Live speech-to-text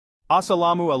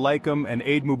Assalamu alaikum and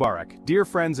Eid Mubarak, dear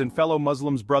friends and fellow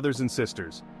Muslims brothers and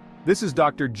sisters. This is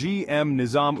Dr. G. M.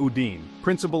 Nizam Uddin,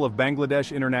 principal of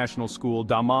Bangladesh International School,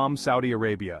 Dammam, Saudi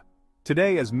Arabia.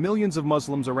 Today, as millions of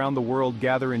Muslims around the world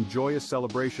gather in joyous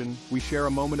celebration, we share a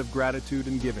moment of gratitude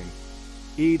and giving.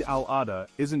 Eid al-Adha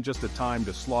isn't just a time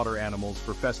to slaughter animals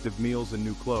for festive meals and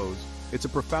new clothes, it's a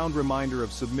profound reminder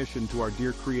of submission to our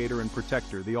dear Creator and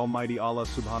Protector, the Almighty Allah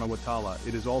subhanahu wa ta'ala.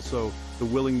 It is also the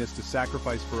willingness to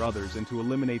sacrifice for others and to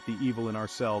eliminate the evil in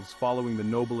ourselves, following the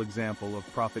noble example of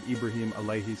Prophet Ibrahim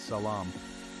alayhi salam.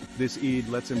 This Eid,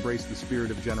 let's embrace the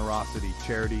spirit of generosity,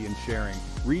 charity and sharing.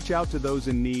 Reach out to those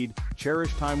in need,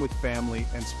 cherish time with family,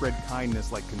 and spread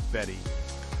kindness like confetti.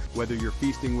 Whether you're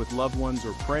feasting with loved ones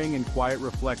or praying in quiet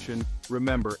reflection,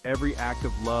 remember, every act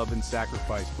of love and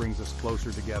sacrifice brings us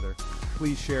closer together.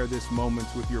 Please share this moment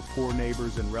with your poor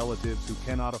neighbors and relatives who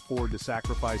cannot afford to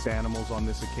sacrifice animals on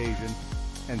this occasion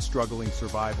and struggling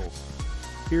survivals.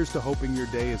 Here's to hoping your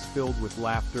day is filled with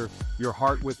laughter, your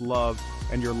heart with love,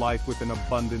 and your life with an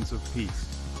abundance of peace.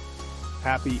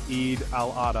 Happy Eid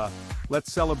al-Adha.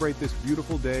 Let's celebrate this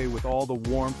beautiful day with all the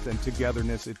warmth and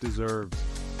togetherness it deserves.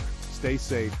 Stay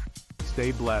safe,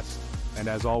 stay blessed, and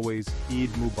as always, Eid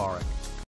Mubarak.